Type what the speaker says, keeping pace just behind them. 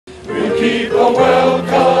people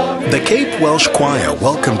welcome. The Cape Welsh Choir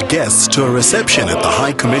welcomed guests to a reception at the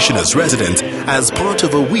High Commissioner's residence as part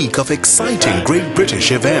of a week of exciting Great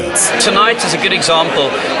British events. Tonight is a good example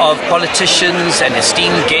of politicians and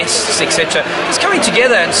esteemed guests, etc., just coming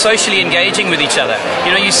together and socially engaging with each other.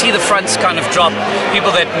 You know, you see the fronts kind of drop.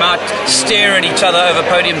 People that might stare at each other over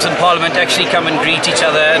podiums in Parliament actually come and greet each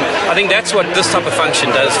other, and I think that's what this type of function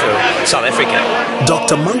does for South Africa.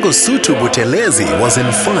 Dr. Mangosuthu Buthelezi was in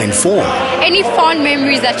fine form. Any fond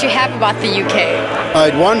memories that you have about the UK? I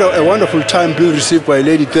had a wonderful time being received by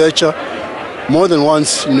Lady Thatcher more than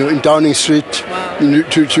once, in Downing Street,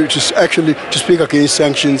 to actually speak against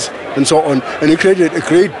sanctions and so on. And it created a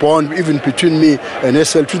great bond even between me and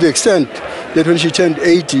herself, to the extent that when she turned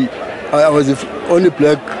 80, I was the only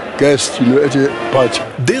black guest, at a party.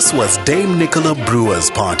 This was Dame Nicola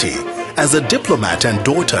Brewer's party. As a diplomat and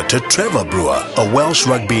daughter to Trevor Brewer, a Welsh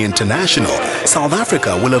rugby international, South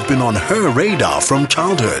Africa will have been on her radar from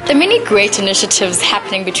childhood. There are many great initiatives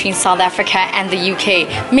happening between South Africa and the UK.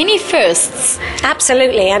 Many firsts.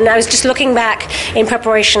 Absolutely, and I was just looking back in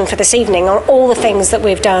preparation for this evening on all the things that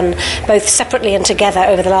we've done, both separately and together,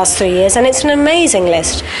 over the last 3 years, and it's an amazing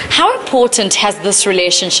list. How important has this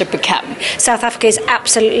relationship become? South Africa is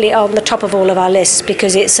absolutely on the top of all of our lists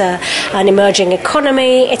because it's an emerging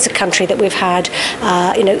economy. It's a country that we've had,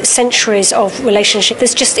 centuries of relationship.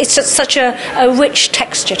 It's just such a rich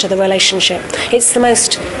texture to the relationship. It's the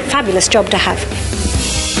most fabulous job to have.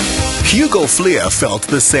 Hugo Fleer felt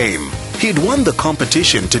the same. He'd won the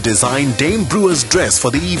competition to design Dame Brewer's dress for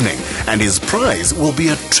the evening, and his prize will be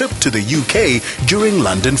a trip to the UK during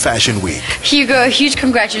London Fashion Week. Hugo, huge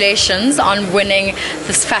congratulations on winning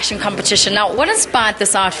this fashion competition. Now, what inspired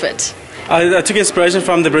this outfit? I took inspiration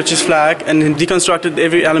from the British flag and deconstructed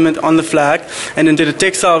every element on the flag, and then did a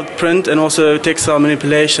textile print and also textile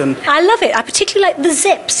manipulation. I love it. I particularly like the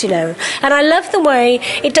zips, and I love the way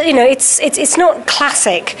it's not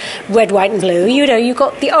classic red, white, and blue. You've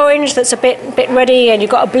got the orange that's a bit ruddy, and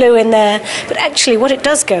you've got a blue in there. But actually, what it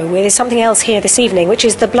does go with is something else here this evening, which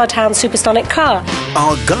is the Bloodhound Supersonic car.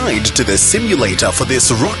 Our guide to the simulator for this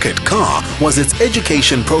rocket car was its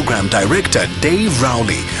education program director, Dave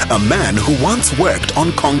Rowley, a man who once worked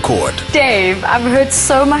on Concorde. Dave, I've heard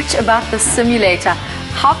so much about the simulator.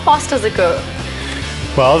 How fast does it go?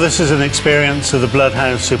 Well, this is an experience of the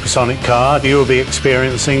Bloodhound Supersonic car. You will be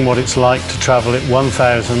experiencing what it's like to travel at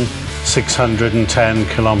 1,610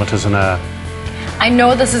 kilometers an hour. I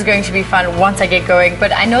know this is going to be fun once I get going,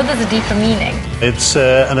 but I know there's a deeper meaning. It's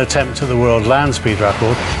an attempt at the world land speed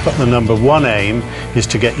record, but the number one aim is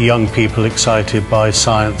to get young people excited by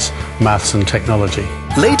science, maths and technology.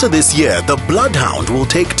 Later this year, the Bloodhound will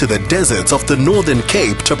take to the deserts of the Northern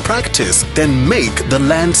Cape to practice, then make the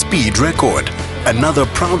land speed record. Another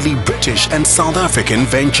proudly British and South African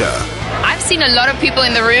venture. I've seen a lot of people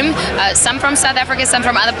in the room, some from South Africa, some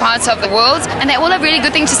from other parts of the world, and they all have really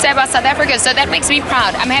good things to say about South Africa, so that makes me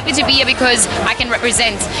proud. I'm happy to be here because I can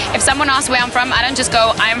represent. If someone asks where I'm from, I don't just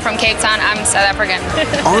go, I'm from Cape Town, I'm South African.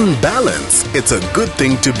 On balance, it's a good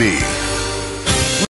thing to be.